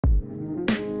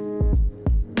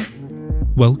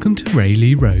Welcome to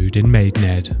Lea Road in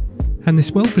Maidenhead, and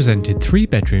this well-presented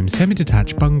 3-bedroom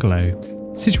semi-detached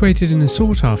bungalow, situated in a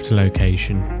sought-after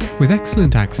location, with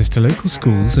excellent access to local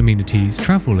schools, amenities,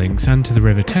 travel links and to the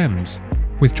River Thames,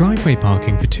 with driveway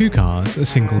parking for 2 cars, a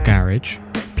single garage,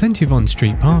 plenty of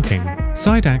on-street parking,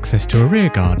 side access to a rear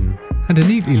garden, and a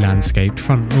neatly landscaped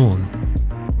front lawn.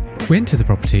 We enter the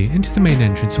property into the main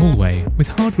entrance hallway with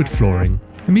hardwood flooring.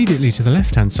 Immediately to the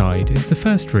left-hand side is the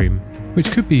first room,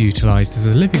 which could be utilised as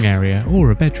a living area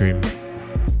or a bedroom.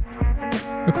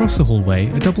 Across the hallway,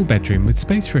 a double bedroom with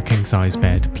space for a king-size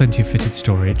bed, plenty of fitted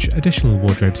storage, additional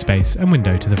wardrobe space and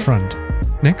window to the front.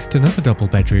 Next, another double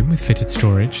bedroom with fitted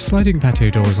storage, sliding patio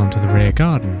doors onto the rear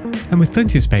garden, and with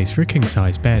plenty of space for a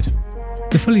king-size bed.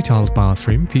 The fully tiled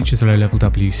bathroom features a low-level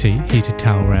WC, heated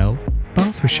towel rail,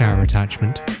 bath with shower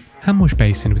attachment, hand wash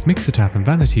basin with mixer tap and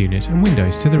vanity unit and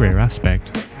windows to the rear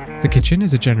aspect. The kitchen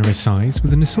is a generous size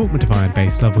with an assortment of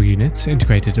iron-based level units,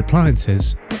 integrated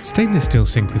appliances, stainless steel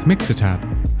sink with mixer tap,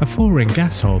 a 4-ring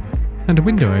gas hob, and a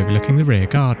window overlooking the rear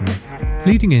garden,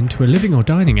 leading into a living or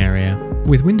dining area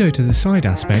with window to the side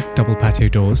aspect, double patio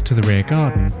doors to the rear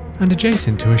garden, and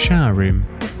adjacent to a shower room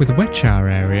with a wet shower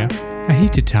area, a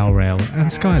heated towel rail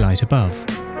and skylight above.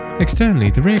 Externally,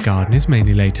 the rear garden is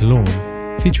mainly laid to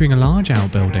lawn, featuring a large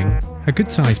outbuilding, a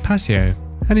good-sized patio,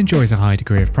 and enjoys a high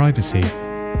degree of privacy.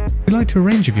 If you'd like to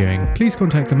arrange a viewing, please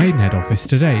contact the Maidenhead office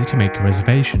today to make a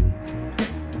reservation.